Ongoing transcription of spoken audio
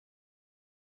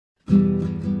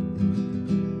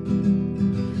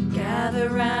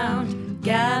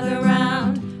gather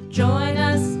round, join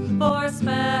us for a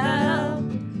spell.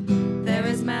 There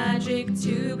is magic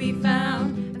to be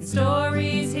found, and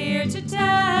stories here to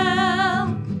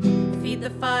tell. Feed the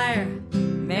fire,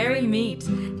 merry meet,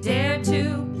 dare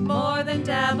to more than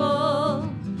dabble.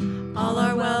 All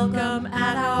are welcome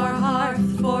at our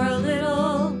hearth for a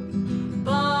little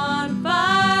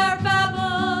bonfire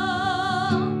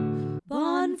babble.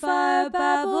 Bonfire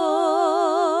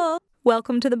babble.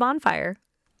 Welcome to the bonfire.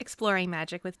 Exploring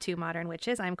magic with two modern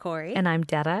witches. I'm Corey. And I'm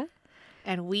Detta.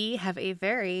 And we have a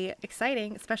very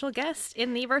exciting special guest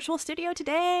in the virtual studio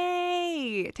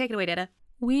today. Take it away, Detta.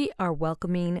 We are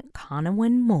welcoming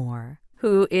Conowin Moore,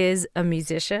 who is a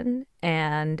musician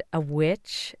and a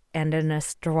witch and an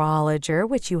astrologer,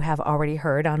 which you have already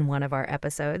heard on one of our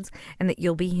episodes, and that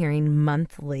you'll be hearing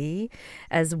monthly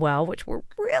as well, which we're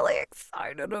really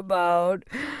excited about.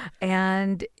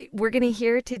 And we're going to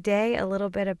hear today a little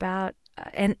bit about,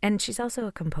 and she's also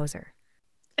a composer.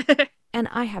 And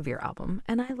I have your album,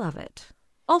 and I love it.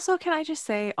 Also, can I just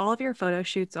say, all of your photo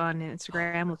shoots on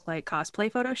Instagram look like cosplay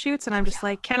photo shoots, and I'm just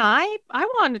like, can I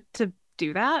wanted to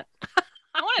do that.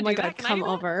 I want to Oh my God, come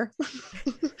over.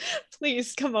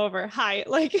 Please come over. Hi.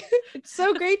 It's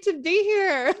so great to be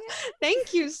here.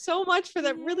 Thank you so much for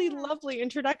that really lovely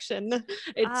introduction.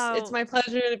 It's my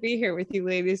pleasure to be here with you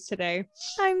ladies today.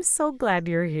 I'm so glad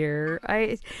you're here.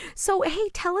 So hey,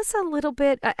 tell us a little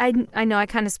bit. I know I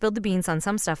kind of spilled the beans on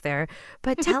some stuff there,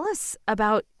 but tell us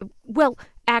about, well,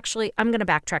 actually, I'm going to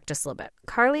backtrack just a little bit.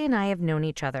 Carly and I have known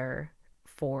each other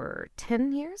for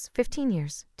 10 years, 15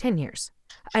 years, 10 years.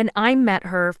 And I met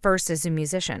her first as a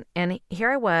musician. And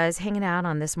here I was hanging out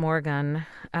on this Morgan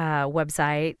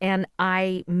website. And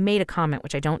I made a comment,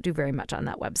 which I don't do very much on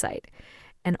that website.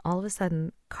 And all of a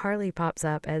sudden, Carly pops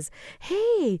up as,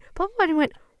 hey, Papa. And I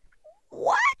went,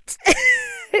 what?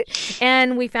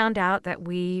 And we found out that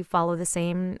we follow the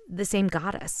same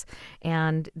goddess.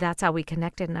 And that's how we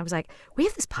connected. And I was like, we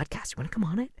have this podcast. You want to come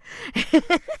on it?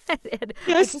 And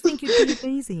yes. I just think you'd be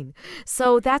amazing.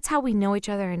 So that's how we know each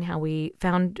other and how we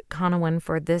found Conowin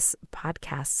for this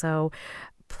podcast. So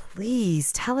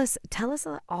please tell us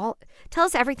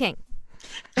everything.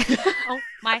 Oh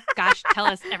my gosh, tell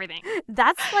us everything.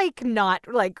 That's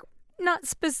not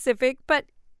specific, but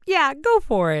yeah, go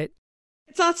for it.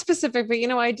 It's not specific, but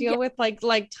I deal with like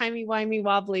timey-wimey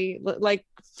wobbly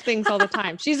things all the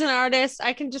time. She's an artist.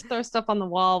 I can just throw stuff on the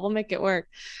wall. We'll make it work.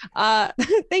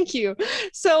 Thank you.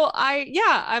 So I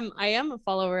am a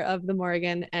follower of the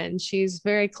Morgan, and she's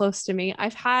very close to me.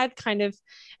 I've had kind of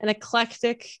an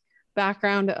eclectic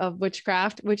background of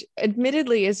witchcraft, which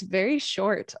admittedly is very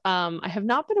short. I have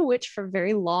not been a witch for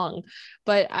very long,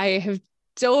 but I have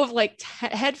dove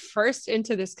head first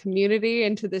into this community,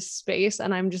 into this space,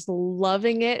 and I'm just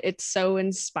loving it. It's so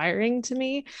inspiring to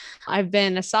me. I've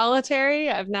been a solitary.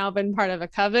 I've now been part of a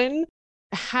coven.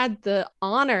 Had the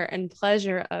honor and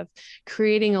pleasure of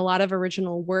creating a lot of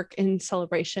original work in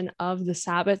celebration of the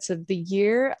Sabbats of the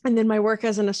year. And then my work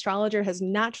as an astrologer has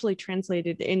naturally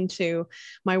translated into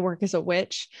my work as a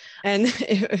witch. And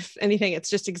if anything, it's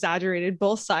just exaggerated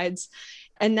both sides.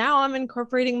 And now I'm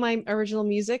incorporating my original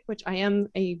music, which I am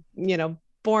a,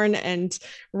 born and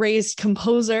raised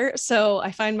composer. So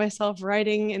I find myself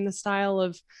writing in the style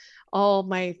of all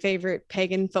my favorite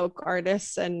pagan folk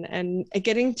artists and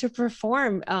getting to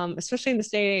perform, especially in this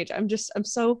day and age. I'm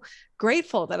so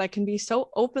grateful that I can be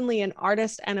so openly an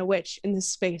artist and a witch in this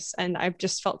space. And I've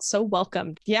just felt so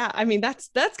welcomed. Yeah. I mean, that's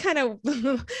kind of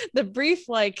the brief,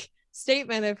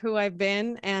 statement of who I've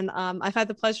been. And I've had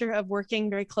the pleasure of working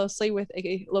very closely with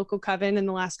a local coven in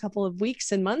the last couple of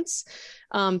weeks and months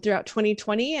throughout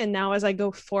 2020. And now as I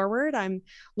go forward, I'm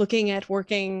looking at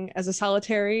working as a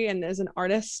solitary and as an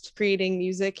artist, creating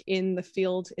music in the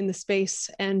field, in the space,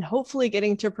 and hopefully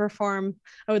getting to perform.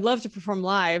 I would love to perform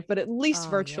live, but at least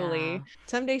virtually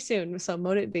someday soon. So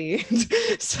mote it be.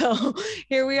 So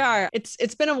here we are.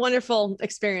 It's been a wonderful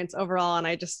experience overall.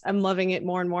 And I'm loving it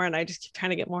more and more. And I just keep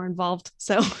trying to get more involved.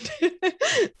 So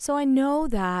I know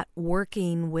that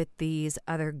working with these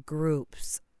other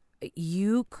groups,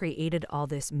 you created all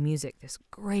this music, this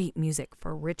great music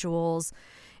for rituals,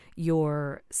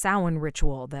 your Samhain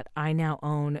ritual that I now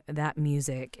own that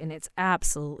music, and it's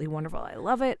absolutely wonderful. I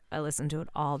love it. I listen to it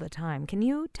all the time. Can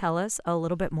you tell us a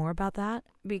little bit more about that?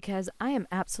 Because I am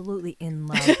absolutely in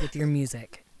love with your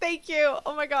music. Thank you.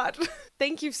 Oh my God.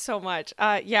 Thank you so much.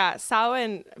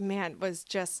 Samhain, man,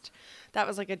 that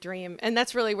was like a dream. And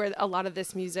that's really where a lot of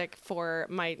this music for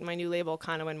my new label,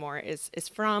 Conowin Moore, is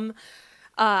from.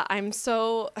 I'm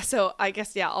so I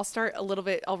guess, I'll start a little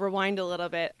bit. I'll rewind a little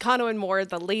bit. Conowin Moore,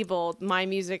 the label, my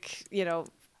music,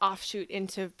 offshoot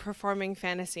into performing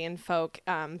fantasy and folk.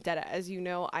 Detta, as you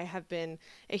know, I have been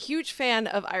a huge fan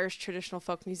of Irish traditional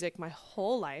folk music my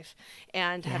whole life,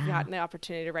 and have gotten the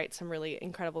opportunity to write some really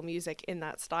incredible music in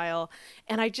that style.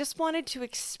 And I just wanted to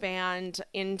expand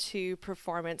into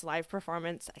performance, live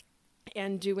performance,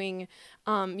 and doing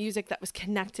music that was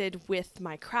connected with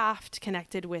my craft,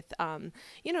 connected with,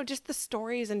 just the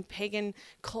stories and pagan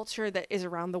culture that is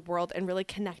around the world, and really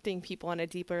connecting people on a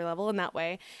deeper level in that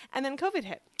way. And then COVID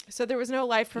hit. So there was no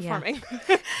live performing.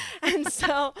 And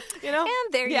so, and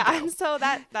there you go. And so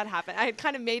that happened. I had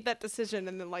kind of made that decision,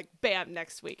 and then like, bam,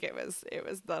 next week it was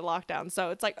the lockdown.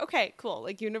 So it's like, okay, cool.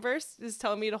 Like, universe is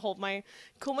telling me to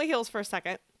cool my heels for a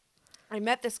second. I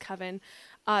met this coven.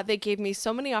 They gave me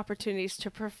so many opportunities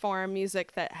to perform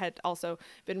music that had also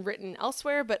been written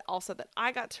elsewhere, but also that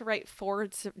I got to write for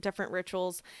different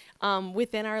rituals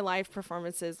within our live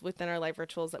performances, within our live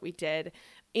rituals that we did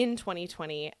in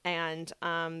 2020. And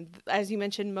as you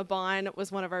mentioned, Mabon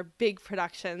was one of our big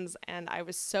productions, and I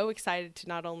was so excited to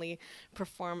not only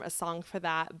perform a song for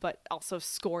that, but also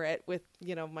score it with,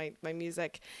 my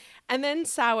music. And then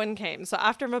Samhain came. So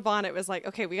after Mabon, it was like,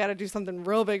 okay, we got to do something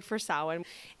real big for Samhain.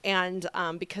 And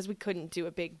because we couldn't do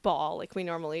a big ball like we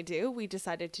normally do, we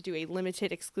decided to do a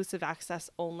limited exclusive access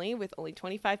only, with only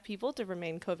 25 people to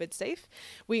remain COVID safe.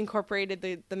 We incorporated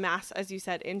the mass, as you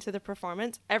said, into the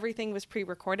performance. Everything was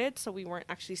pre-recorded, so we weren't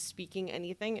actually speaking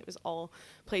anything. It was all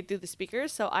played through the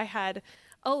speakers. So I had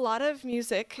a lot of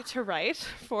music to write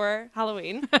for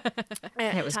Halloween.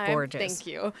 And it was gorgeous. Thank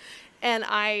you. And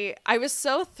I was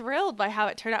so thrilled by how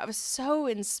it turned out. I was so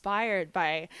inspired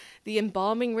by the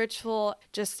embalming ritual,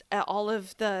 just all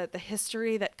of the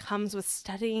history that comes with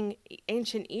studying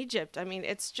ancient Egypt. I mean,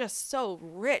 it's just so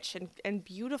rich and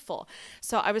beautiful.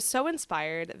 So I was so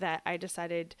inspired that I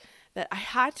decided that I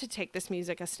had to take this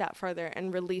music a step further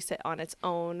and release it on its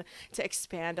own, to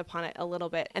expand upon it a little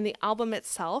bit. And the album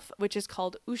itself, which is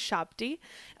called Ushabti,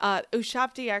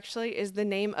 Ushabti actually is the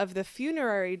name of the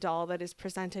funerary doll that is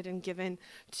presented and given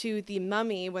to the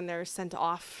mummy when they're sent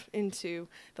off into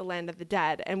the land of the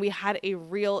dead. And we had a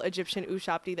real Egyptian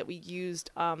Ushabti that we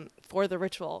used for the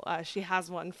ritual. She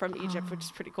has one from Egypt, which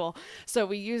is pretty cool. So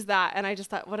we used that, and I just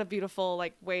thought, what a beautiful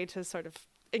way to sort of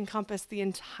encompass the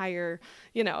entire,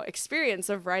 experience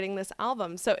of writing this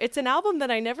album. So it's an album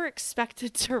that I never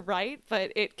expected to write,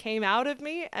 but it came out of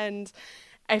me, and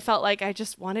I felt like I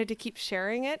just wanted to keep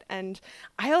sharing it. And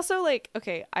I also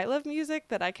I love music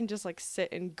that I can just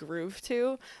sit and groove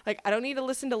to. I don't need to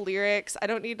listen to lyrics. I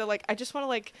don't need to I just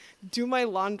want to do my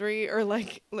laundry or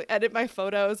edit my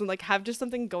photos and have just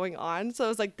something going on. So I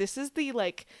was like, this is the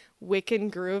Wiccan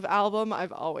groove album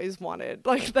I've always wanted,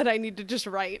 that I need to just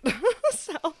write.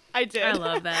 So I did. I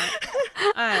love that.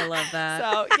 I love that.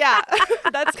 So yeah,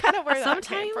 that's kind of where that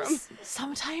came from.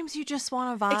 Sometimes you just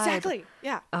want to vibe. Exactly.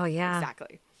 Yeah. Oh, yeah.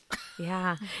 Exactly.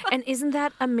 Yeah. And isn't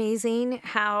that amazing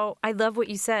how I love what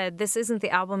you said? This isn't the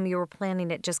album you were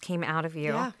planning. It just came out of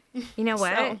you. Yeah. You know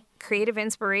what? So. Creative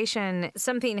inspiration.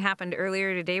 Something happened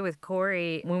earlier today with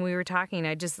Corey when we were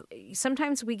talking.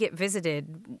 Sometimes we get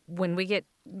visited when we get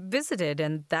visited,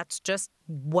 and that's just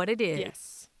what it is.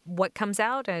 Yes. What comes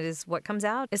out is what comes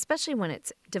out, especially when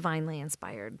it's divinely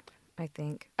inspired, I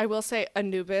think. I will say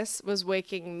Anubis was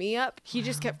waking me up. He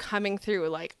just kept coming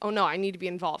through oh no, I need to be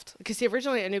involved. Because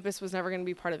originally Anubis was never going to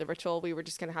be part of the ritual. We were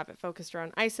just going to have it focused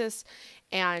around Isis.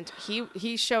 And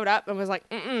he showed up and was like,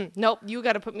 nope, you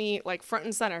got to put me front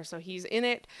and center. So he's in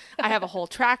it. I have a whole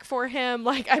track for him.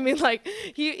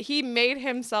 He made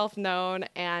himself known,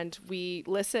 and we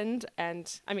listened.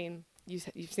 And I mean,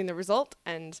 you've seen the result,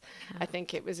 and I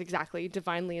think it was exactly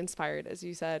divinely inspired, as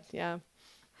you said. Yeah.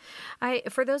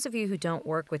 For those of you who don't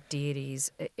work with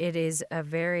deities, it is a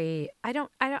very,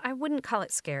 I wouldn't call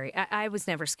it scary. I was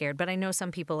never scared, but I know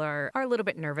some people are a little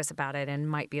bit nervous about it and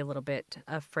might be a little bit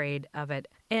afraid of it.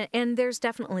 And there's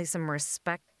definitely some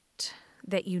respect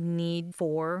that you need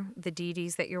for the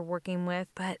deities that you're working with,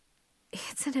 but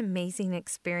it's an amazing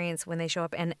experience when they show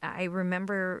up. And I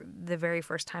remember the very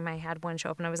first time I had one show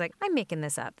up, and I was like, I'm making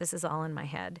this up. This is all in my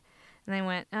head. And I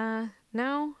went,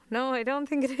 no, I don't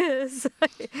think it is.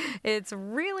 It's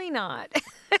really not.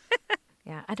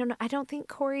 Yeah, I don't know. I don't think,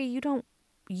 Corey,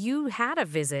 you had a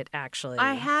visit, actually.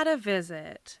 I had a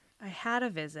visit.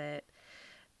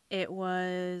 It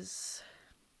was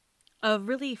a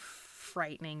really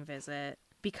frightening visit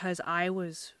because I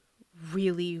was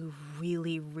really,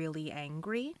 really, really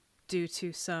angry due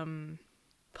to some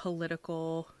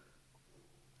political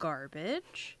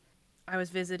garbage. I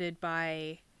was visited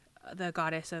by the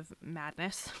goddess of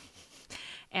madness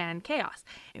and chaos.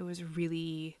 It was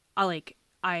really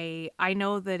I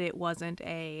know that it wasn't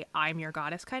a I'm your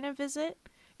goddess kind of visit.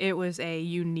 it was a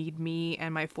you need me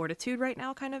and my fortitude right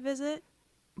now kind of visit.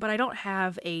 But I don't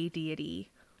have a deity,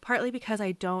 partly because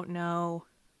I don't know.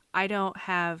 I don't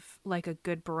have like a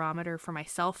good barometer for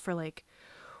myself for like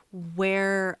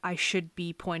where I should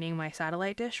be pointing my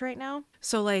satellite dish right now.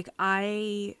 So like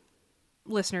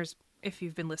listeners, if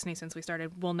you've been listening since we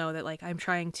started, will know that like I'm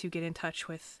trying to get in touch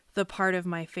with the part of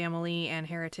my family and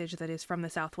heritage that is from the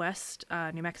Southwest,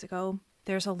 New Mexico.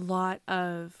 There's a lot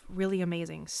of really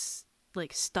amazing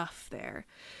like stuff there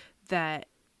that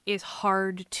is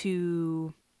hard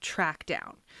to track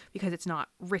down because it's not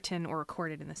written or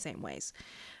recorded in the same ways.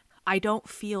 I don't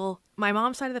feel, my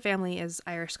mom's side of the family is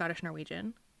Irish, Scottish,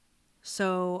 Norwegian.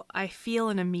 So I feel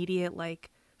an immediate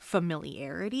like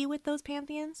familiarity with those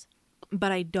pantheons,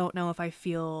 but I don't know if I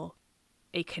feel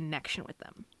a connection with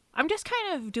them. I'm just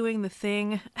kind of doing the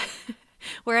thing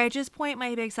where I just point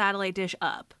my big satellite dish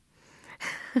up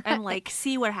and like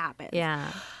see what happens.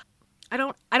 Yeah.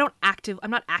 I'm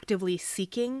not actively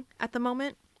seeking at the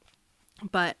moment,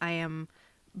 but I am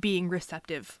being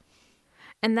receptive.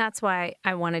 And that's why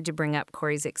I wanted to bring up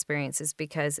Corey's experiences,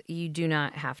 because you do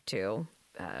not have to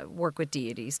work with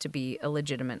deities to be a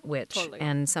legitimate witch. Totally.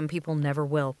 And some people never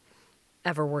will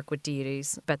ever work with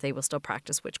deities, but they will still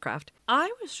practice witchcraft.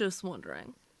 I was just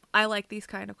wondering, I like these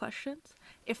kind of questions.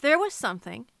 If there was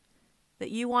something that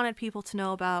you wanted people to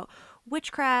know about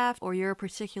witchcraft or your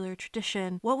particular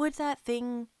tradition, what would that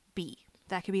thing be?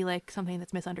 That could be like something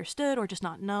that's misunderstood or just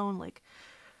not known. Like,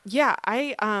 Yeah,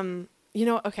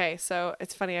 okay, so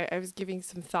it's funny. I was giving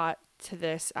some thought to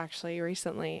this actually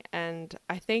recently, and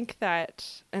I think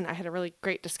that, and I had a really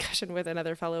great discussion with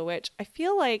another fellow witch. I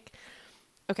feel like,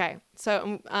 okay,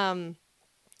 so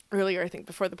earlier, I think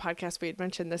before the podcast, we had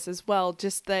mentioned this as well,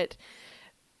 just that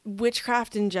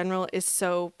witchcraft in general is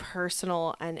so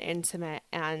personal and intimate,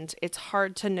 and it's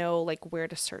hard to know like where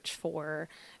to search for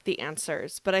the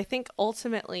answers. But I think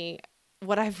ultimately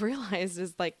what I've realized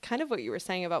is like kind of what you were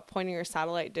saying about pointing your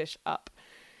satellite dish up.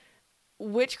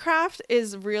 Witchcraft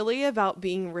is really about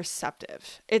being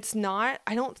receptive. It's not,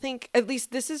 I don't think, at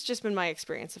least this has just been my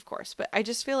experience, of course, but I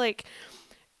just feel like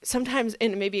sometimes,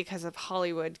 and maybe because of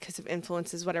Hollywood, because of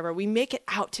influences, whatever, we make it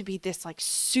out to be this like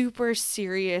super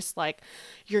serious, like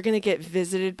you're going to get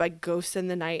visited by ghosts in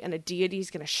the night and a deity is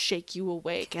going to shake you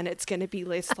awake and it's going to be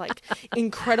this like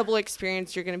incredible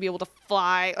experience. You're going to be able to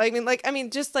fly. I mean,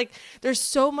 just like there's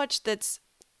so much that's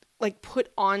like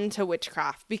put onto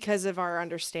witchcraft because of our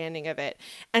understanding of it.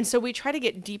 And so we try to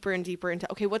get deeper and deeper into,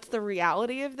 okay, what's the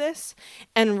reality of this?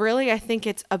 And really, I think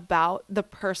it's about the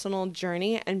personal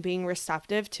journey and being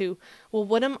receptive to, well,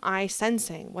 what am I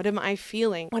sensing? What am I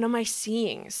feeling? What am I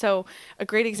seeing? So a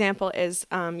great example is,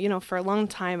 for a long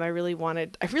time, I really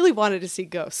wanted to see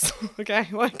ghosts. Okay.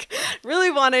 Like really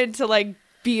wanted to like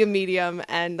be a medium.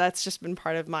 And that's just been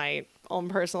part of my own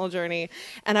personal journey.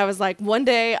 And I was like, one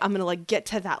day I'm gonna like get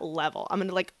to that level. I'm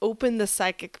gonna like open the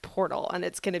psychic portal and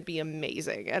it's gonna be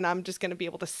amazing and I'm just gonna be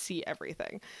able to see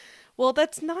everything. Well,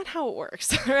 that's not how it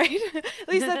works, right? At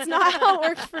least that's not how it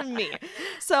works for me.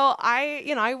 So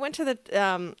I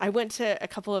went to a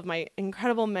couple of my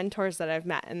incredible mentors that I've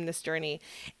met in this journey,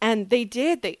 and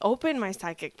they opened my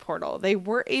psychic portal. They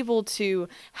were able to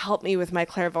help me with my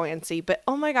clairvoyancy, but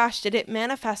oh my gosh, did it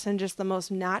manifest in just the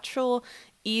most natural,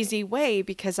 easy way,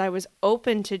 because I was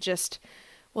open to just,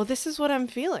 well, this is what I'm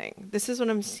feeling. This is what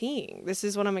I'm seeing. This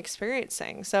is what I'm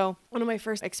experiencing. So one of my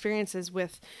first experiences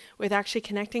with actually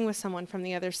connecting with someone from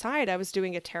the other side, I was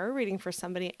doing a tarot reading for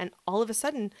somebody, and all of a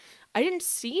sudden I didn't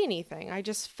see anything. I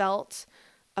just felt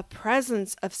a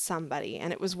presence of somebody.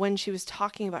 And it was when she was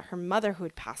talking about her mother who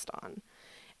had passed on.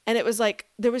 And it was like,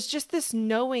 there was just this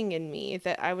knowing in me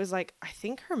that I was like, I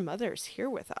think her mother's here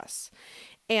with us.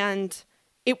 And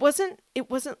it wasn't,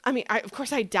 I mean, of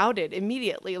course I doubted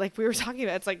immediately. Like we were talking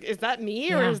about, it's like, is that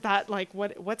me or is that like,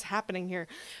 what's happening here?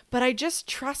 But I just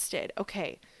trusted,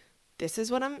 okay, this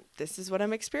is what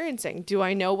I'm experiencing. Do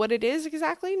I know what it is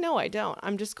exactly? No, I don't.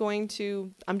 I'm just going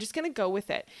to go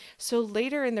with it. So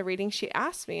later in the reading, she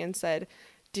asked me and said,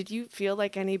 did you feel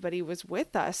like anybody was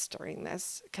with us during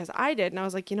this? Because I did. And I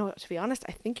was like, to be honest,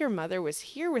 I think your mother was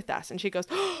here with us. And she goes,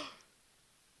 oh,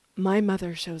 my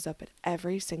mother shows up at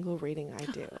every single reading I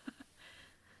do.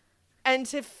 And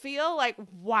to feel like,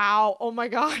 wow, oh my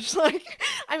gosh. Like,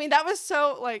 I mean, that was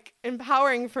so like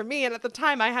empowering for me. And at the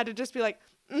time I had to just be like,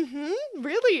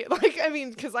 really? Like, I mean,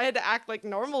 because I had to act like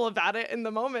normal about it in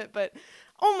the moment. But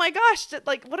oh my gosh,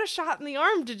 like what a shot in the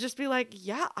arm to just be like,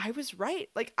 yeah, I was right.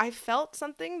 Like I felt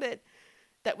something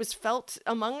that was felt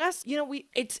among us.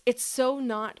 It's so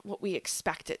not what we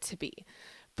expect it to be.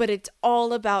 But it's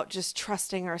all about just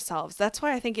trusting ourselves. That's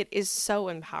why I think it is so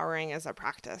empowering as a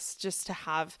practice, just to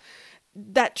have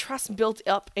that trust built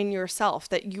up in yourself,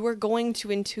 that you are going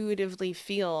to intuitively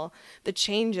feel the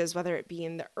changes, whether it be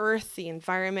in the earth, the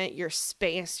environment, your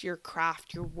space, your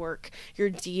craft, your work, your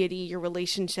deity, your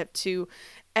relationship to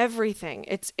everything.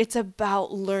 It's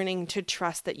about learning to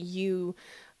trust that you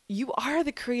are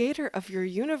the creator of your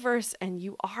universe and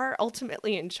you are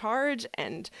ultimately in charge.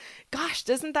 And gosh,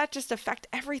 doesn't that just affect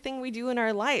everything we do in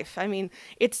our life? I mean,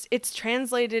 it's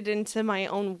translated into my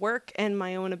own work and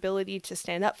my own ability to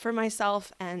stand up for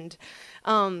myself and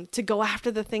to go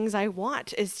after the things I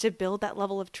want, is to build that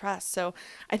level of trust. So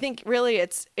I think really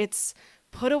it's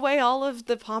put away all of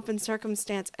the pomp and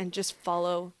circumstance and just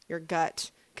follow your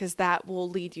gut, because that will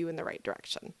lead you in the right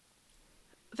direction.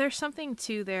 There's something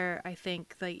too there, I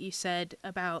think, that you said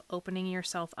about opening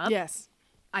yourself up. Yes.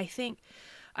 I think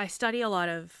I study a lot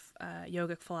of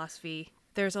yogic philosophy.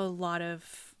 There's a lot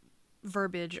of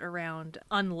verbiage around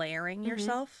unlayering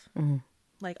yourself,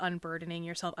 like unburdening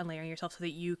yourself, unlayering yourself so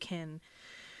that you can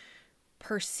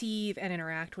perceive and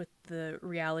interact with the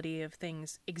reality of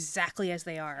things exactly as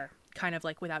they are, kind of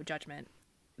like without judgment.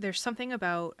 There's something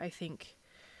about, I think,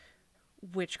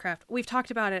 witchcraft. I've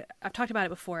talked about it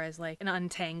before as like an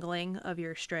untangling of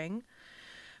your string,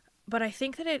 but I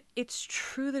think that it's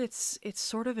true that it's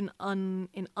sort of an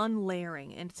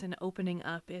unlayering, and it's an opening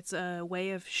up. It's a way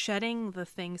of shedding the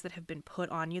things that have been put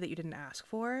on you that you didn't ask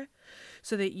for,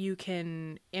 so that you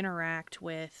can interact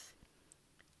with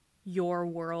your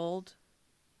world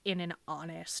in an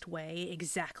honest way,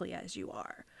 exactly as you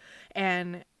are.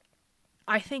 And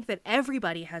I think that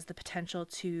everybody has the potential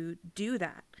to do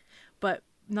that, but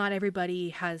not everybody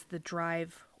has the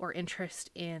drive or interest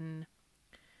in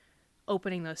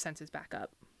opening those senses back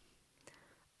up.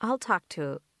 I'll talk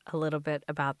to a little bit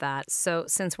about that. So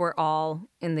since we're all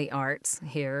in the arts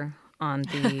here on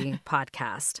the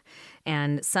podcast,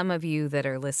 and some of you that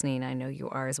are listening, I know you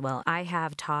are as well, I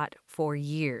have taught for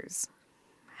years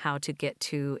how to get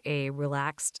to a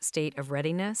relaxed state of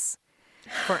readiness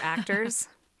for actors.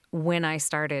 When I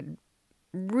started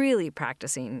really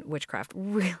practicing witchcraft,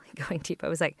 really going deep, I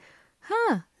was like,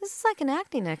 this is like an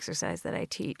acting exercise that I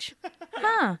teach.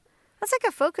 That's like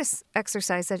a focus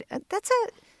exercise.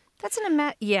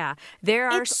 Yeah, there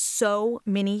are so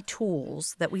many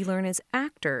tools that we learn as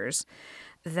actors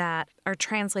that are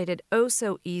translated oh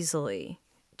so easily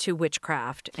to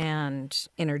witchcraft and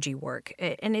energy work.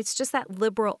 And it's just that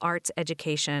liberal arts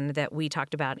education that we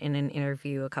talked about in an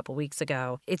interview a couple weeks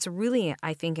ago. It's really,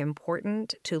 I think,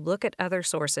 important to look at other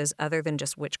sources other than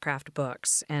just witchcraft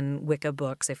books and Wicca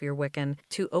books, if you're Wiccan,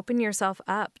 to open yourself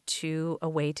up to a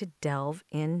way to delve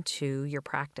into your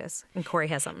practice. And Corey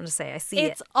has something to say. I see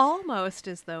It's almost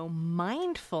as though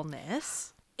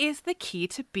mindfulness is the key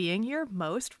to being your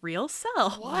most real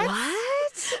self.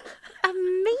 What?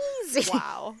 Amazing.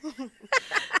 Wow.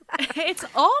 It's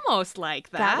almost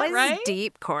like that, That was right?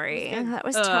 deep, Corey. That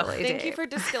was totally deep. Thank you for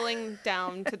distilling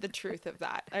down to the truth of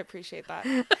that. I appreciate that.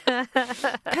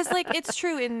 Because, like, it's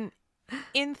true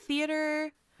in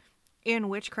theater, in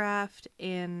witchcraft,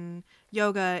 in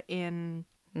yoga, in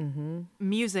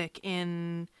music,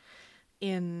 in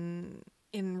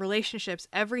relationships,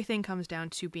 everything comes down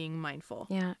to being mindful.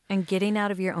 Yeah, and getting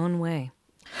out of your own way.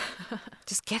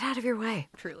 Just get out of your way.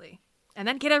 Truly. And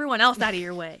then get everyone else out of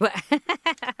your way.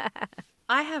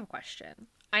 I have a question.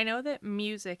 I know that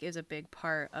music is a big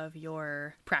part of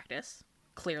your practice,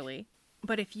 clearly.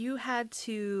 But if you had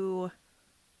to,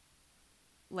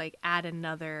 like, add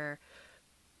another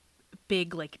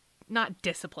big, like, not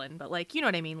discipline, but, like, you know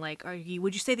what I mean? Like,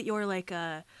 would you say that you're, like,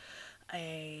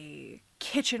 a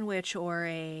kitchen witch or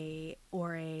a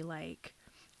like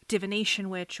divination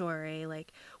witch or a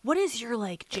like, what is your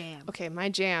like jam? Okay, my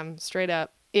jam straight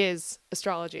up is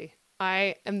astrology.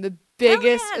 I am the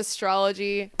biggest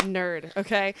astrology nerd.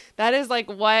 Okay, that is like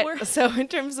what. So in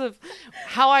terms of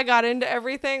how I got into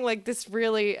everything, like this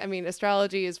really, I mean,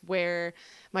 astrology is where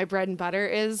my bread and butter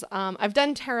is. I've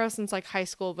done tarot since like high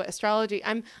school, but astrology,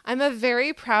 I'm a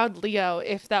very proud Leo.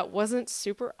 If that wasn't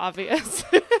super obvious,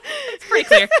 it's pretty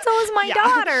clear. So is my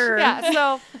daughter. Yeah.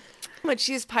 So. But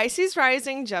she's Pisces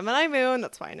rising, Gemini moon.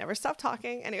 That's why I never stop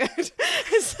talking. Anyway,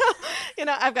 so,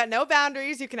 I've got no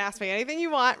boundaries. You can ask me anything you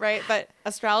want, right? But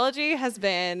astrology has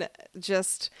been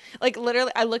just like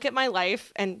literally, I look at my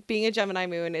life and being a Gemini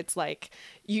moon, it's like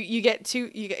you get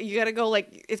to you got to go,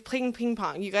 like, it's playing ping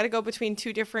pong. You got to go between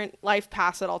two different life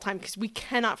paths at all time, because we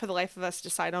cannot for the life of us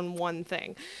decide on one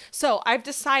thing. So I've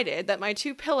decided that my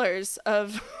two pillars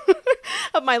of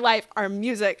of my life are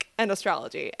music and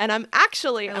astrology, and I'm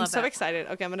so excited.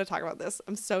 Okay, I'm going to talk about this.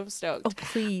 I'm so stoked. Oh,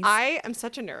 please. I am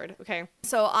such a nerd. Okay,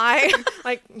 so I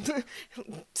like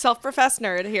self-professed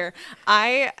nerd here.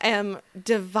 I am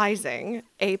devising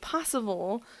a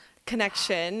possible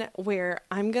connection where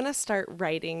I'm going to start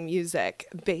writing music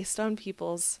based on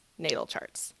people's natal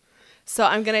charts. So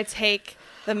I'm going to take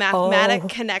the mathematic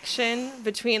connection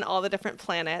between all the different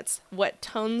planets, what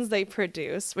tones they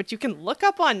produce, which you can look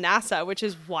up on NASA, which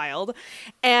is wild,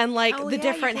 and like the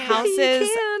different houses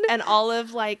and all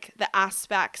of like the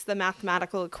aspects, the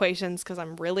mathematical equations, because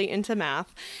I'm really into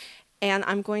math. And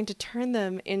I'm going to turn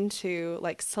them into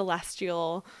like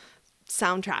celestial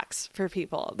soundtracks for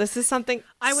people. This is something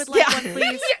I would like one,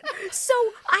 please. So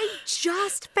I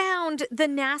just found the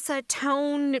NASA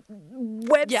Tone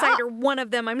website, or one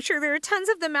of them. I'm sure there are tons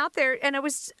of them out there. And I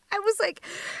was like,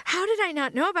 how did I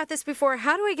not know about this before?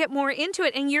 How do I get more into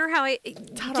it? And you're how I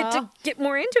get to get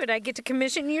more into it. I get to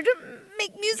commission you to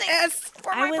make music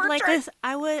for my portrait.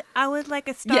 I would like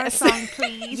a star song,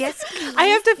 please. Yes, please. I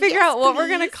have to figure out what we're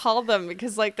gonna call them,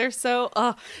 because like they're so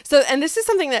and this is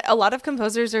something that a lot of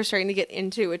composers are starting to get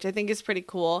into, which I think is pretty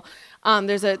cool.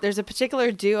 There's a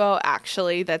particular duo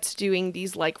actually that's doing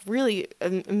these like really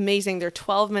amazing, they're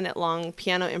 12-minute long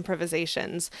piano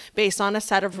improvisations based on a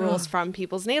set of rules from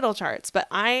people's natal charts. But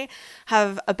I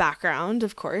have a background,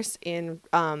 of course, in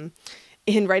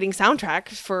writing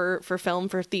soundtracks for film,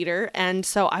 for theater. And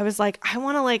so I was like, I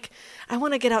want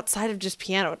to get outside of just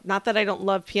piano. Not that I don't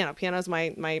love piano. Piano is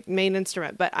my main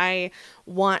instrument, but I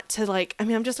want to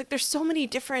I'm just like, there's so many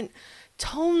different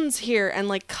tones here and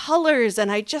like colors,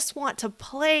 and I just want to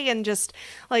play and just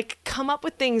like come up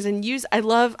with things and use. I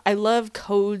love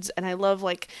codes, and I love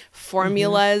like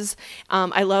formulas.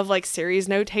 I love like series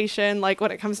notation, like when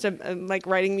it comes to like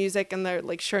writing music and the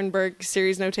like Schoenberg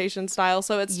series notation style.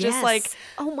 So it's just like,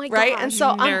 oh my right. God, And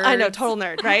so I know, total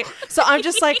nerd, right? So I'm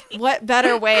just like, what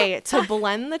better way to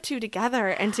blend the two together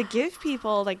and to give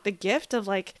people like the gift of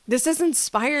like, this is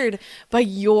inspired by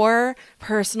your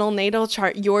personal natal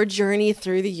chart, your journey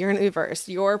through the universe,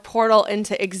 your portal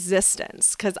into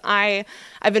existence. Because I've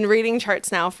been reading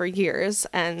charts now for years,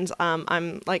 and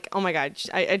I'm like, oh my God,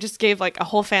 I just gave like a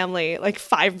whole family like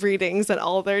 5 readings and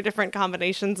all their different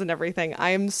combinations and everything. I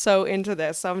am so into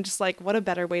this. So I'm just like, what a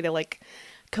better way to like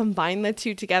combine the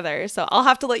two together. So I'll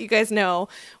have to let you guys know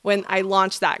when I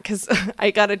launch that, because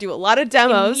I got to do a lot of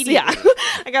demos. Yeah,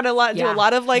 I got to do a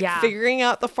lot of like figuring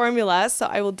out the formula. So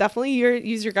I will definitely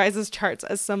use your guys' charts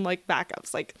as some like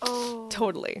backups. Like,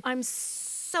 totally. I'm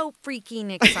so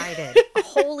freaking excited.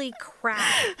 Holy crap.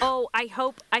 Oh, I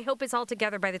hope it's all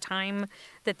together by the time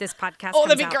that this podcast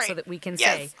comes out, so that we can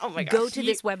say, oh my gosh, go to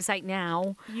this website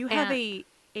now. You have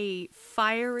a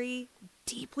fiery,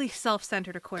 deeply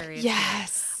self-centered Aquarius.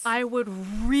 Yes. I would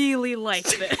really like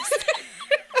this.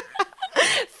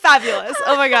 Fabulous.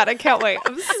 Oh my God, I can't wait.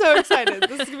 I'm so excited.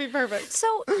 This is going to be perfect.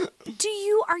 So,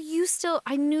 are you still,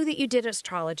 I knew that you did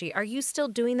astrology. Are you still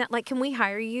doing that? Like, can we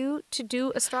hire you to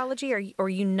do astrology, or are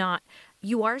you not?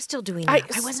 You are still doing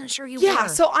that. I wasn't sure you were. Yeah,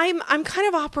 so I'm kind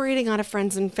of operating on a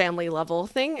friends and family level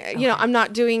thing. Okay. You know, I'm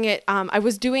not doing it. I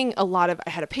was doing I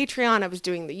had a Patreon. I was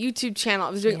doing the YouTube channel. I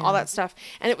was doing all that stuff,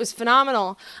 and it was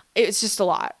phenomenal. It's just a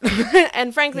lot.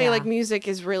 And frankly, like, music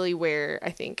is really where I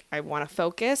think I want to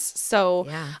focus. So,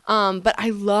 but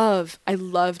I love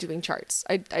doing charts.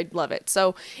 I love it.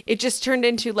 So it just turned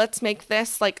into, let's make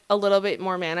this like a little bit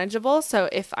more manageable. So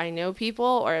if I know people,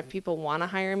 or if people want to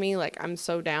hire me, like, I'm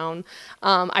so down.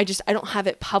 I don't have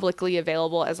it publicly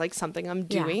available as like something I'm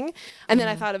doing. And then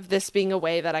I thought of this being a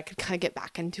way that I could kind of get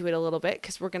back into it a little bit,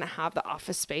 because we're going to have the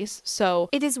office space. So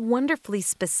it is wonderfully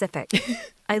specific.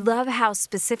 I love how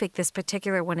specific this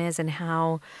particular one is, and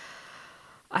how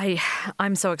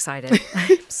I'm so excited.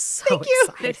 I'm so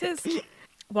excited. This is,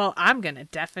 well, I'm going to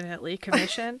definitely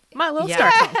commission my little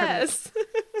star song for this.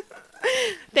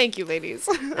 Thank you, ladies.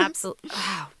 Absolutely.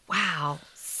 Oh, wow.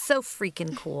 So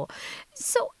freaking cool.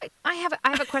 So I have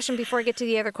a question before I get to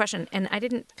the other question, and I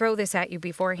didn't throw this at you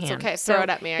beforehand. It's okay. Throw it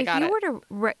at me. I got it. If you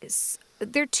were to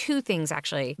there are 2 things,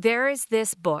 actually. There is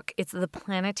this book. It's the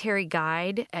Planetary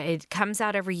Guide. It comes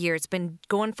out every year. It's been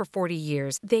going for 40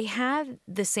 years. They have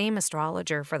the same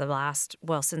astrologer for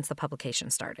since the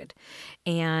publication started.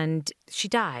 And she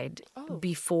died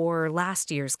before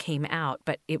last year's came out,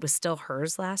 but it was still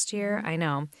hers last year. Mm-hmm. I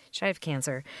know. She died of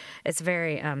cancer. It's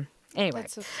very... Anyway,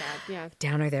 that's so sad. Yeah,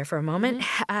 downer there for a moment.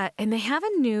 Mm-hmm. And they have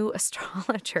a new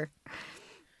astrologer,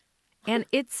 and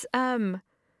it's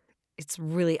it's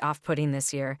really off-putting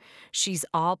this year. She's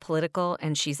all political,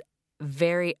 and she's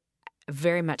very,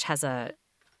 very much has a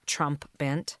Trump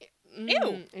bent.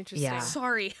 Ew. Interesting. Yeah.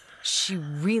 Sorry. She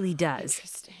really does.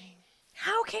 Interesting.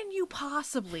 How can you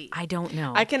possibly? I don't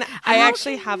know. I How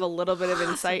actually can have a you little bit of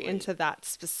insight possibly? into that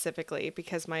specifically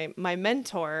because my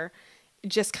mentor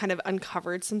just kind of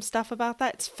uncovered some stuff about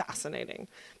that. It's fascinating.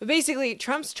 But basically,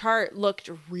 Trump's chart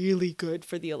looked really good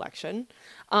for the election.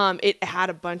 It had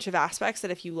a bunch of aspects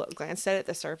that if you glanced at it at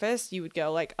the surface, you would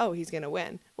go like, "Oh, he's going to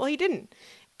win." Well, he didn't.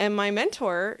 And my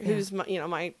mentor, who's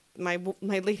my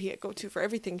lady I go to for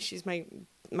everything, she's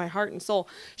my heart and soul.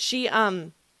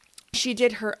 She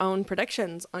did her own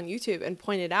predictions on YouTube and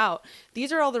pointed out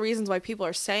these are all the reasons why people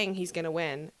are saying he's going to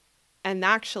win, and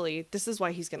actually this is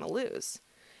why he's going to lose.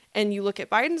 And you look at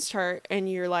Biden's chart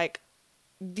and you're like,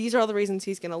 these are all the reasons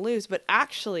he's going to lose. But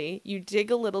actually, you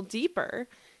dig a little deeper.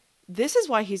 This is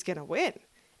why he's going to win.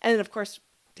 And of course,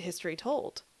 history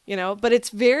told, but it's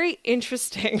very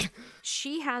interesting.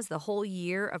 She has the whole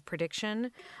year of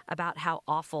prediction about how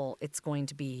awful it's going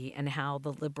to be and how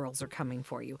the liberals are coming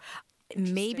for you.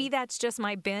 Maybe that's just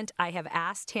my bent. I have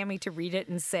asked Tammy to read it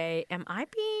and say, am I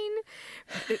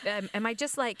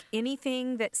just like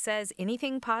anything that says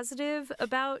anything positive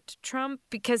about Trump?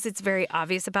 Because it's very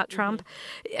obvious about Trump.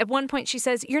 At one point she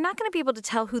says, you're not going to be able to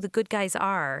tell who the good guys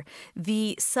are.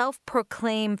 The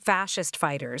self-proclaimed fascist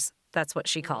fighters. That's what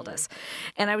she called us.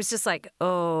 And I was just like,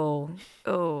 oh,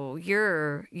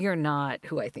 you're not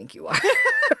who I think you are.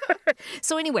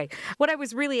 So anyway, what I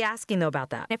was really asking, though, about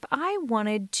that, if I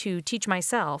wanted to teach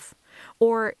myself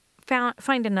or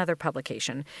find another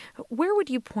publication, where would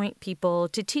you point people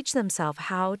to teach themselves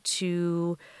how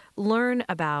to learn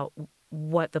about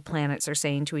what the planets are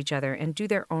saying to each other and do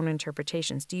their own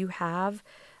interpretations? Do you have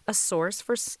a source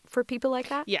for people like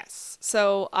that? Yes.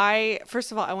 So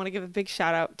first of all, I want to give a big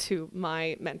shout out to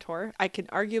my mentor. I can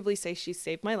arguably say she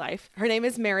saved my life. Her name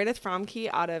is Meredith Fromke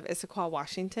out of Issaquah,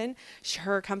 Washington.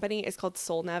 Her company is called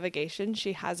Soul Navigation.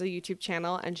 She has a YouTube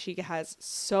channel and she has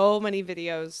so many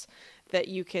videos that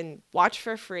you can watch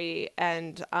for free.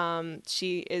 And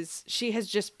she has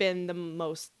just been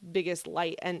the biggest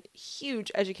light and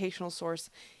huge educational source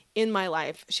in my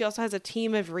life. She also has a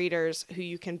team of readers who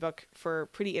you can book for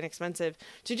pretty inexpensive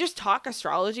to just talk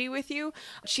astrology with you.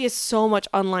 She has so much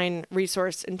online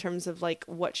resource in terms of like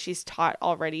what she's taught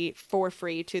already for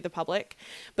free to the public.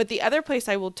 But the other place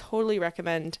I will totally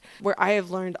recommend where I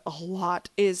have learned a lot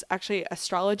is actually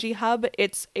Astrology Hub.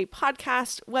 It's a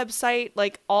podcast website,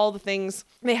 like all the things.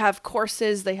 They have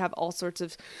courses, they have all sorts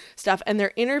of stuff, and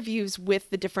their interviews with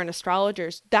the different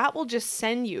astrologers. That will just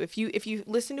send you, if you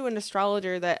listen to an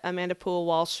astrologer that Amanda Poole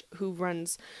Walsh, who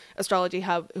runs Astrology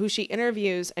Hub, who she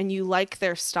interviews, and you like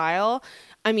their style,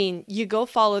 I mean, you go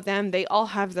follow them. They all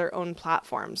have their own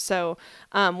platforms. So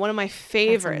one of my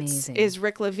favorites is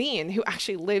Rick Levine, who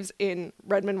actually lives in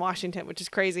Redmond, Washington, which is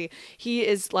crazy. He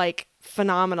is like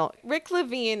phenomenal. Rick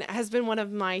Levine has been one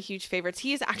of my huge favorites.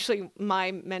 He is actually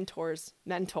my mentor's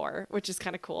mentor, which is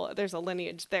kind of cool. There's a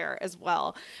lineage there as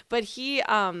well. But he,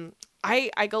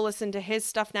 I go listen to his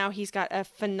stuff now. He's got a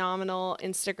phenomenal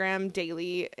Instagram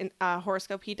daily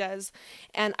horoscope he does.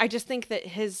 And I just think that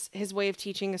his way of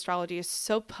teaching astrology is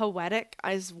so poetic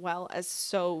as well as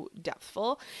so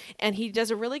depthful. And he does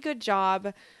a really good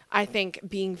job, I think,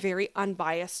 being very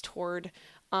unbiased toward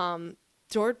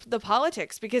the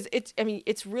politics, because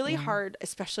it's really hard,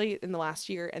 especially in the last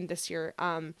year and this year,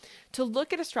 to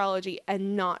look at astrology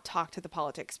and not talk to the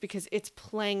politics because it's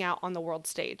playing out on the world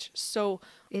stage. So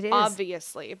it is,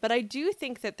 obviously, but I do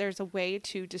think that there's a way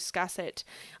to discuss it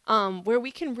where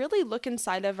we can really look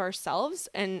inside of ourselves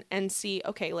and see,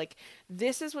 okay, like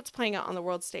this is what's playing out on the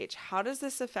world stage. How does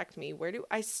this affect me? Where do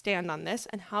I stand on this?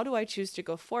 And how do I choose to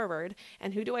go forward?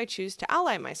 And who do I choose to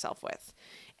ally myself with?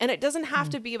 And it doesn't have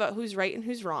to be about who's right and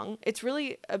who's wrong. It's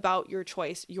really about your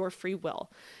choice, your free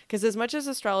will. Because as much as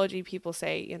astrology people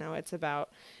say, it's about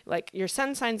like your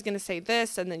sun sign's going to say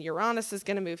this, and then Uranus is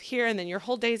going to move here, and then your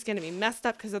whole day is going to be messed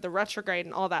up because of the retrograde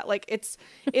and all that. Like it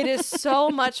is so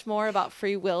much more about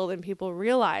free will than people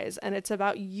realize. And it's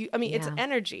about you. I mean, It's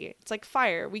energy. It's like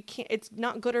fire. It's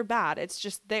not good or bad. It's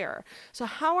just there. So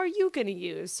how are you going to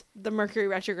use the Mercury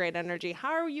retrograde energy?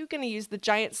 How are you going to use the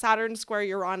giant Saturn square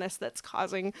Uranus that's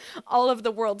causing all of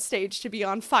the world stage to be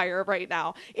on fire right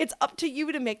now? It's up to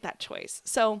you to make that choice.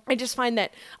 So I just find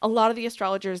that a lot of the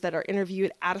astrologers that are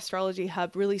interviewed at Astrology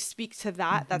Hub really speak to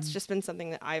that. That's just been something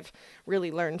that I've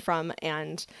really learned from,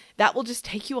 and that will just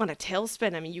take you on a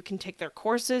tailspin. I mean, you can take their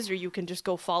courses or you can just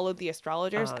go follow the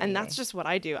astrologers, and that's just what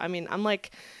I do. I mean, I'm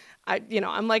like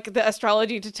the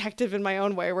astrology detective in my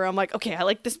own way, where I'm like, okay, I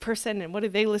like this person, and what do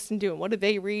they listen to, and what do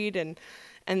they read, and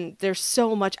and there's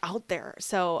so much out there.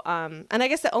 So, and I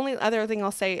guess the only other thing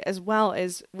I'll say as well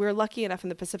is we're lucky enough in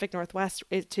the Pacific Northwest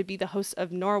to be the host of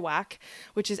NORWAC,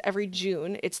 which is every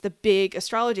June. It's the big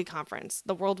astrology conference,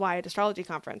 the worldwide astrology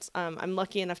conference. I'm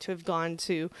lucky enough to have gone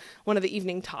to one of the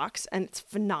evening talks, and it's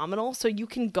phenomenal. So you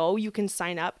can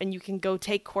sign up, and you can go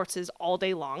take courses all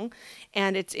day long.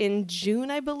 And it's in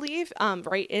June, I believe,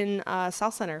 right in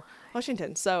South Center,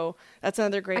 Washington. So that's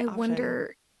another great option.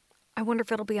 I wonder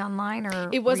if it'll be online or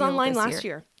it was real online this last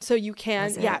year. So you can,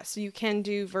 Was it? so you can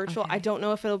do virtual. Okay. I don't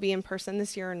know if it'll be in person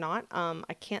this year or not.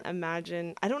 I can't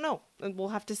imagine. I don't know. We'll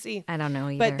have to see. I don't know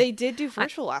either. But they did do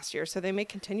virtual last year, so they may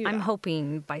continue. I'm that.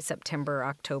 hoping by September,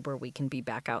 October, we can be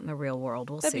back out in the real world.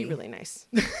 We'll That'd see. be really nice.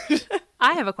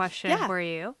 I have a question Yeah. for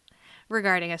you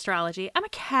regarding astrology. I'm a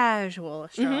casual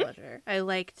astrologer. I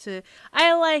like the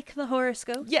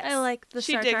horoscope. Yes, I like the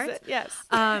she star digs charts. it. Yes.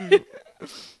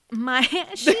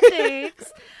 She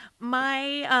digs.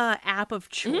 My app of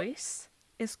choice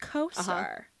is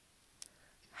CoStar.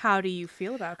 How do you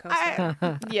feel about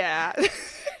CoStar? Yeah.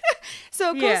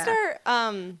 So Yeah.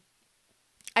 CoStar,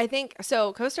 I think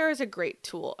so. CoStar is a great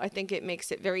tool. I think it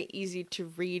makes it very easy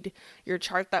to read your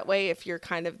chart that way if you're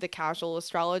kind of the casual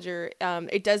astrologer.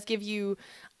 It does give you.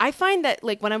 I find that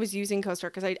like when I was using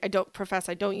CoStar, because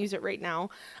I don't use it right now.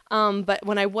 But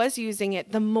when I was using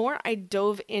it, the more I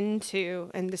dove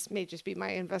into, and this may just be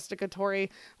my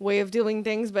investigatory way of doing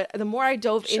things, but the more I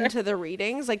dove into the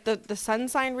readings, like the sun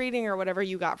sign reading or whatever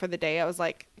you got for the day, I was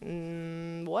like,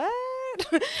 what?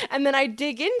 And then I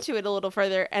dig into it a little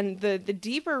further, and the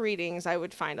deeper readings I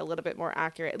would find a little bit more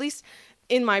accurate, at least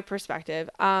in my perspective.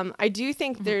 I do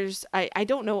think there's, I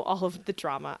don't know all of the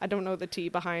drama. I don't know the tea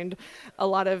behind a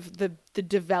lot of the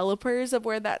developers of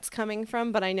where that's coming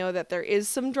from, but I know that there is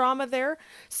some drama there.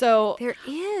 So There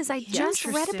is. I just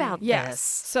read Interesting. about yes. this.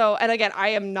 So, and again, I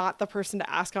am not the person to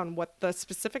ask on what the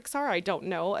specifics are. I don't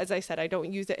know. As I said, I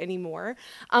don't use it anymore.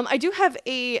 I do have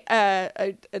a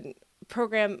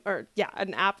program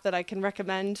an app that I can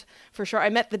recommend for sure. I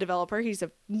met the developer. He's a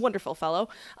wonderful fellow.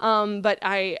 But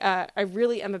I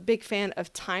really am a big fan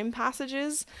of Time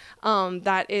Passages.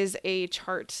 That is a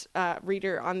chart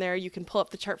reader on there. You can pull up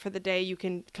the chart for the day. You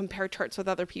can compare charts with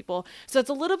other people. So it's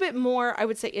a little bit more, I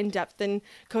would say, in depth than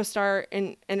CoStar,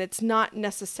 and it's not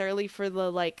necessarily for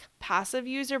the like passive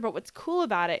user, but what's cool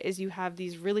about it is you have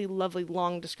these really lovely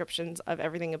long descriptions of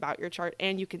everything about your chart,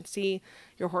 and you can see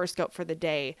your horoscope for the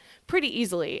day pretty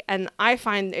easily, and I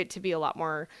find it to be a lot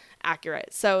more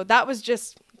accurate. So that was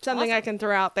just something I can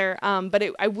throw out there. But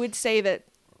I would say that,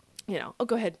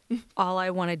 go ahead. All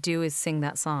I want to do is sing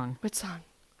that song. Which song?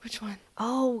 Which one?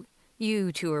 Oh,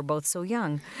 you two are both so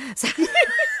young.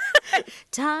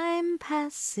 Time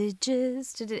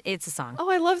passages. It's a song. Oh,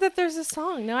 I love that there's a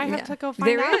song. Now I have Yeah. to go find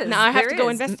There out. is. Now I have There to go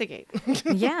is. investigate.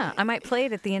 Yeah, I might play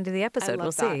it at the end of the episode. love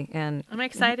We'll see. And I'm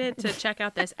excited to check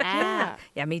out this app.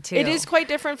 yeah, me too. It is quite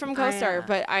different from CoStar, yeah.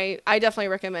 but I definitely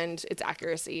recommend its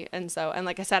accuracy. And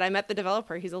like I said, I met the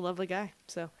developer. He's a lovely guy.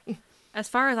 So As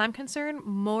far as I'm concerned,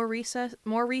 more resources,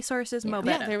 mo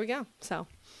better. yeah, there we go. So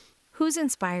Who's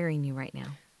inspiring you right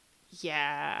now?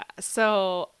 yeah,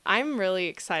 so I'm really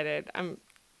excited.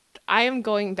 I am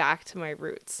going back to my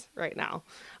roots right now.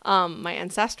 My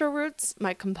ancestral roots,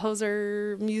 my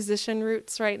composer, musician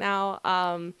roots right now.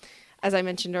 As I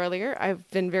mentioned earlier, I've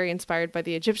been very inspired by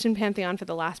the Egyptian pantheon for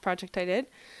the last project I did,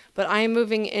 but I am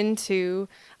moving into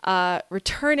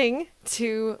returning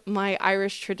to my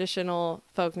Irish traditional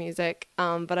folk music.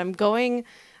 But I'm going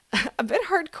a bit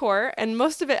hardcore, and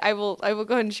most of it I will go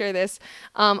ahead and share this.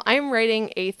 I'm writing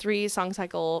a 3-song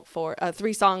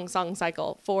song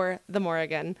cycle for the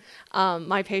Morrigan,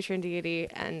 my patron deity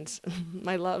and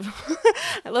my love.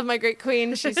 I love my great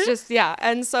queen. She's just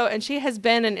and she has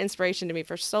been an inspiration to me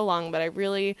for so long, but I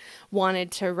really wanted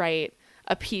to write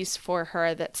a piece for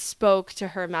her that spoke to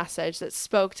her message, that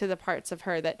spoke to the parts of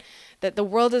her that the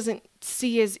world doesn't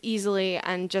see as easily,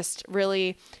 and just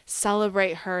really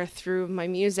celebrate her through my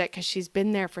music because she's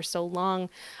been there for so long.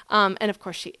 And of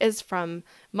course, she is from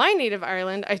my native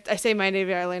Ireland. I say my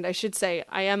native Ireland. I should say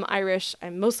I am Irish.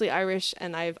 I'm mostly Irish,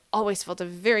 and I've always felt a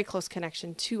very close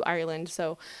connection to Ireland.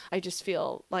 So I just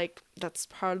feel like that's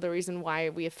part of the reason why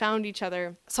we have found each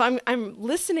other. So I'm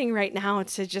listening right now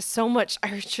to just so much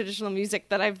Irish traditional music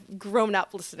that I've grown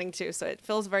up listening to. So it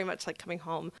feels very much like coming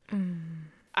home.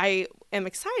 I am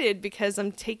excited because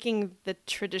I'm taking the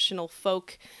traditional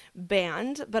folk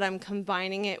band, but I'm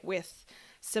combining it with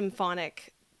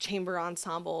symphonic chamber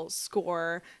ensemble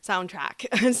score soundtrack.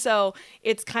 And so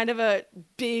it's kind of a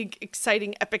big,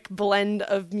 exciting, epic blend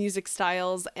of music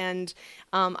styles. And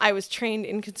I was trained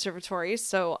in conservatory,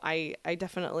 so I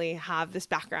definitely have this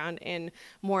background in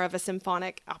more of a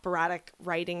symphonic operatic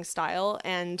writing style.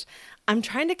 And I'm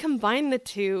trying to combine the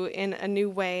two in a new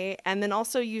way, and then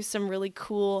also use some really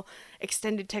cool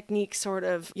extended technique, sort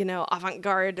of,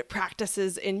 avant-garde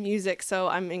practices in music. So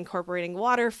I'm incorporating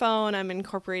waterphone, I'm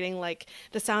incorporating like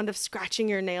the sound of scratching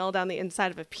your nail down the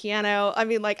inside of a piano. I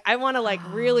mean, like, I want to like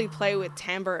really play with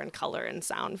timbre and color and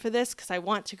sound for this, because I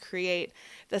want to create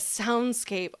the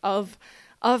soundscape of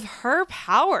her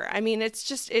power. I mean, it's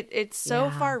just, it's so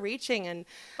far reaching, and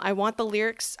I want the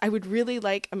lyrics. I would really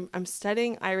like, I'm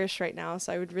studying Irish right now,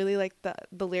 so I would really like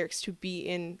the lyrics to be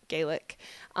in Gaelic,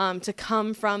 to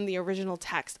come from the original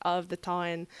text of the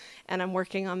Táin, and I'm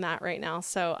working on that right now.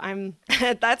 So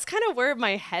that's kind of where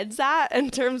my head's at in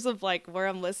terms of like where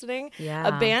I'm listening. Yeah.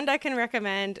 A band I can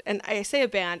recommend, and I say a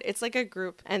band, it's like a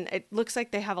group, and it looks like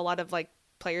they have a lot of like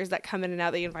players that come in and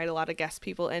out. They invite a lot of guest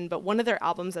people in, but one of their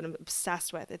albums that I'm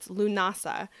obsessed with, it's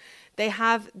Lunasa. They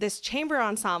have this chamber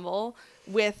ensemble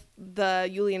with the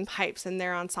Julian pipes and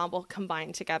their ensemble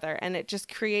combined together, and it just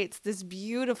creates this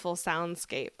beautiful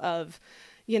soundscape of,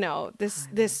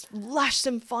 this lush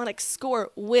symphonic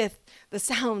score with the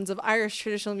sounds of Irish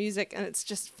traditional music, and it's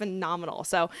just phenomenal.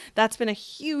 So that's been a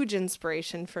huge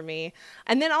inspiration for me.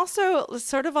 And then also,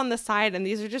 sort of on the side, and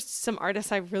these are just some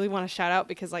artists I really want to shout out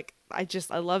because like I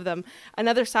love them.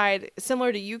 Another side,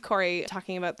 similar to you, Corey,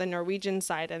 talking about the Norwegian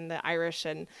side and the Irish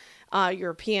and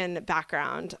European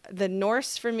background. The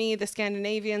Norse for me, the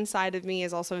Scandinavian side of me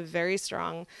is also very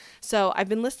strong. So I've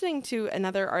been listening to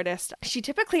another artist. She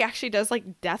typically actually does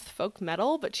like death folk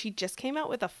metal, but she just came out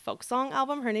with a folk song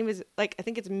album. Her name is like, I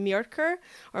think it's Myrkur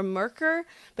or Myrkur,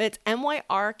 but it's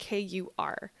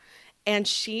Myrkur. And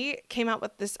she came out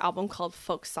with this album called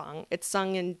Folk Song. It's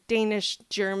sung in Danish,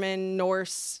 German,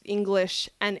 Norse, English,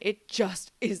 and it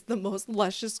just is the most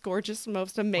luscious, gorgeous,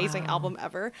 most amazing album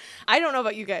ever. I don't know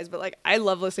about you guys, but like I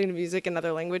love listening to music in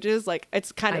other languages. Like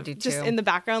it's kind of just in the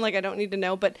background, like I don't need to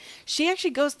know. But she actually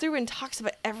goes through and talks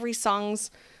about every song's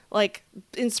like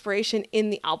inspiration in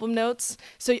the album notes.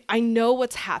 So I know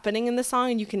what's happening in the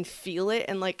song, and you can feel it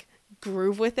and like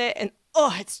groove with it. And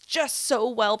it's just so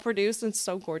well produced and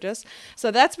so gorgeous.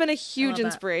 So that's been a huge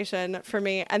inspiration for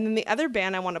me. And then the other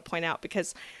band I want to point out,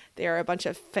 because they are a bunch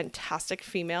of fantastic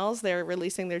females. They're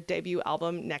releasing their debut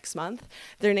album next month.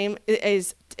 Their name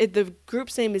is, the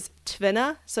group's name is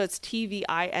Tvinna, so it's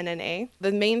Tvinna.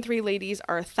 The main three ladies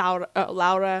are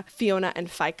Laura, Fiona, and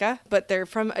Fika, but they're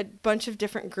from a bunch of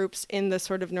different groups in the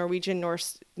sort of Norwegian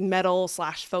Norse metal /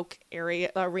 folk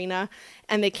arena,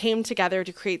 and they came together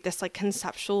to create this like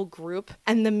conceptual group.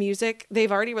 And the music,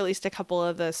 they've already released a couple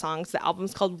of the songs. The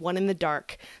album's called One in the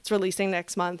Dark. It's releasing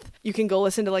next month. You can go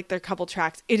listen to like their couple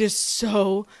tracks. It is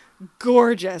so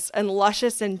gorgeous and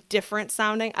luscious and different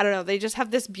sounding. I don't know. They just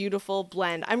have this beautiful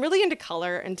blend. I'm really into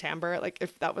color and timbre, like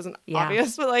if that wasn't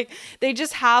obvious, but like they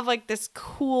just have like this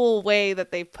cool way that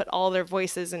they put all their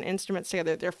voices and instruments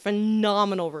together. They're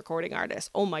phenomenal recording artists.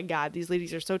 Oh my God, these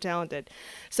ladies are so talented.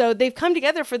 So they've come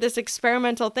together for this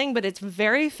experimental thing, but it's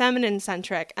very feminine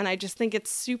centric. And I just think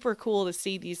it's super cool to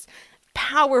see these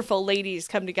powerful ladies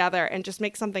come together and just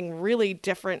make something really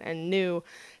different and new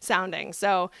sounding.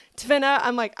 So Tvinna,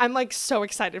 I'm like so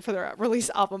excited for their release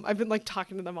album. I've been like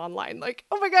talking to them online, like,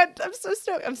 oh my God, I'm so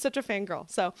stoked. I'm such a fangirl.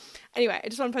 So anyway, I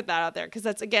just want to put that out there because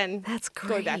that's great.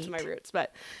 Going back to my roots.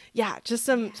 But yeah, just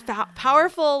some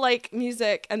powerful like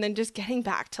music, and then just getting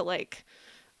back to like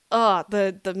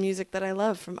the music that I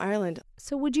love from Ireland.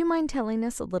 So would you mind telling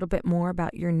us a little bit more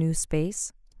about your new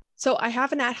space? So I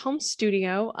have an at-home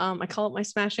studio. I call it my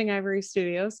Smashing Ivory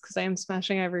Studios because I am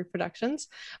Smashing Ivory Productions.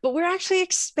 But we're actually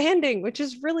expanding, which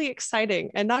is really exciting,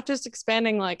 and not just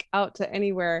expanding like out to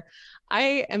anywhere.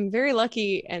 I am very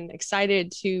lucky and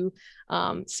excited to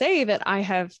say that I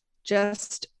have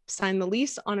just signed the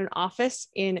lease on an office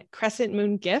in Crescent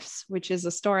Moon Gifts, which is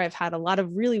a store I've had a lot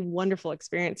of really wonderful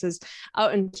experiences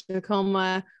out in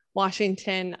Tacoma,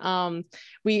 Washington. A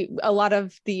lot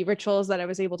of the rituals that I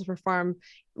was able to perform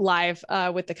live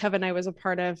with the coven I was a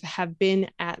part of have been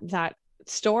at that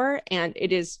store, and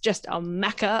it is just a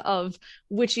mecca of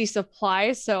witchy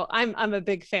supplies. So I'm a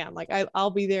big fan. Like I'll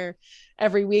be there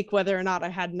every week, whether or not I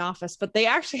had an office, but they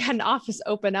actually had an office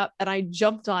open up and I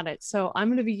jumped on it. So I'm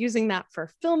going to be using that for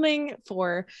filming,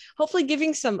 for hopefully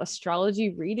giving some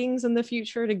astrology readings in the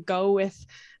future to go with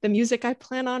the music I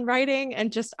plan on writing.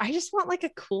 And I just want like a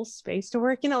cool space to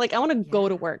work, like I want to go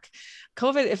to work.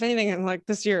 COVID, if anything, like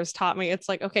this year has taught me, it's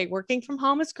like, okay, working from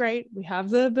home is great. We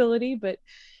have the ability, but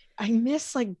I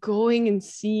miss like going and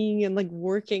seeing and like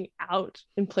working out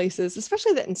in places,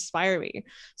 especially that inspire me.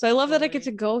 So I love that I get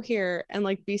to go here and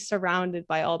like be surrounded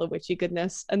by all the witchy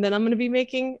goodness. And then I'm going to be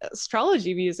making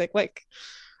astrology music. Like,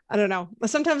 I don't know.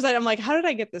 Sometimes I'm like, how did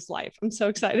I get this life? I'm so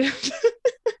excited.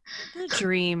 The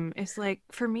dream is like,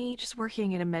 for me, just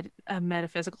working in a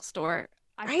metaphysical store.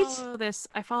 Right?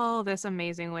 I follow this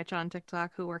amazing witch on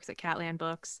TikTok who works at Catland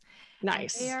Books.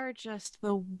 Nice. They are just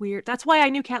the weird. That's why I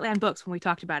knew Catland Books when we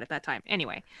talked about it that time.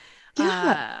 Anyway,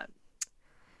 Yeah.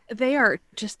 they are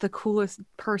just the coolest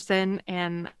person,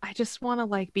 and I just want to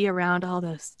like be around all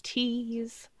those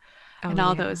teas and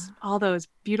all those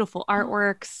beautiful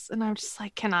artworks. And I'm just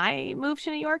like, can I move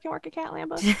to New York and work at Catland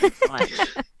Books? Thanks so much.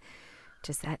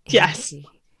 Just that Yes. energy.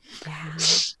 Yeah.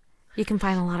 You can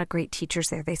find a lot of great teachers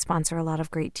there. They sponsor a lot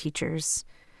of great teachers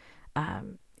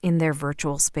in their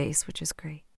virtual space, which is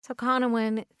great. So,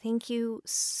 Conowin, thank you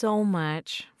so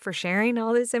much for sharing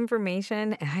all this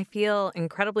information. I feel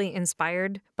incredibly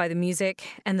inspired by the music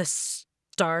and the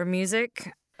star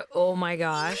music. Oh my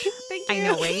gosh. Thank I you.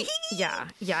 know, right? Yeah,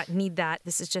 need that.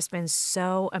 This has just been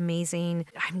so amazing.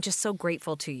 I'm just so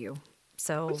grateful to you.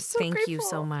 So, I'm so thank you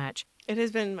so grateful. much. It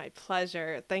has been my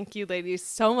pleasure. Thank you, ladies,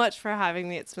 so much for having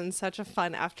me. It's been such a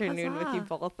fun afternoon with you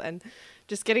both, and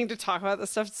just getting to talk about this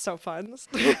stuff is so fun.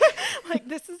 Like,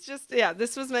 this is just,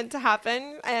 this was meant to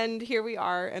happen, and here we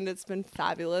are, and it's been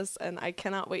fabulous, and I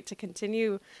cannot wait to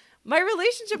continue my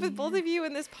relationship with both of you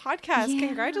in this podcast. Yeah.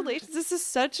 Congratulations. This is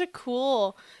such a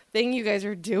cool thing you guys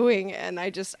are doing, and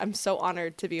I'm so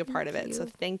honored to be a part of it. So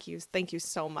thank you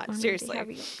so much. Honored to Seriously.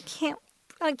 have you.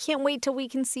 I can't wait till we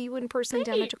can see you in person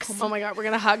down at Tacoma. Oh my God, we're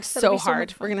going to hug That'll so be so hard.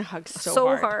 much fun. We're going to hug so So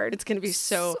hard. hard. It's going to be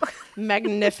so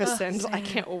magnificent. I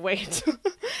can't wait.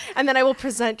 And then I will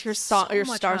present your much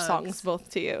star hugs. songs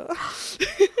both to you.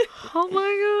 Oh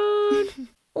my God.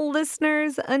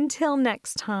 Listeners, until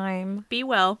next time, Be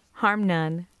well, harm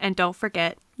none. and don't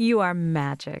forget. You are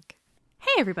magic. Hey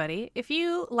everybody, if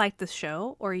you like this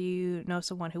show or you know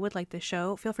someone who would like this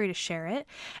show, feel free to share it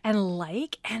and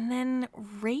like and then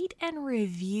rate and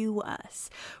review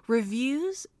us.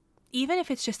 Reviews, even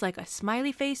if it's just like a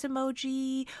smiley face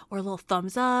emoji or a little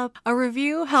thumbs up, a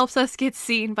review helps us get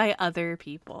seen by other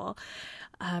people.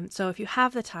 So if you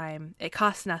have the time, it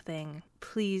costs nothing.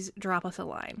 Please drop us a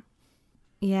line.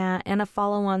 Yeah, and a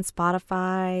follow on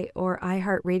Spotify or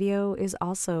iHeartRadio is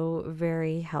also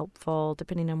very helpful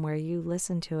depending on where you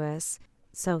listen to us.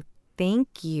 So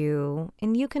thank you.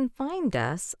 And you can find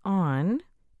us on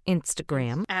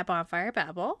Instagram, At Bonfire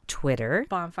Babble, Twitter,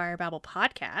 Bonfire Babble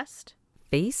Podcast,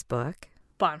 Facebook,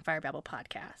 Bonfire Babble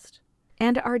Podcast.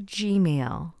 and our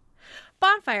Gmail.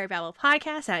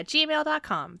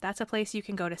 bonfirebabblepodcast@gmail.com. That's a place you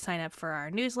can go to sign up for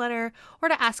our newsletter or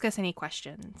to ask us any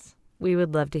questions. We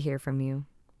would love to hear from you.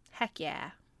 Heck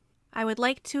yeah. I would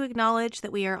like to acknowledge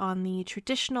that we are on the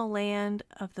traditional land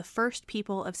of the first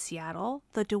people of Seattle,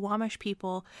 the Duwamish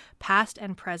people, past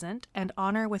and present, and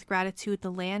honor with gratitude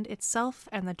the land itself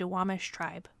and the Duwamish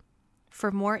tribe.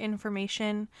 For more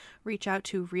information, reach out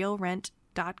to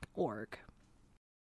realrent.org.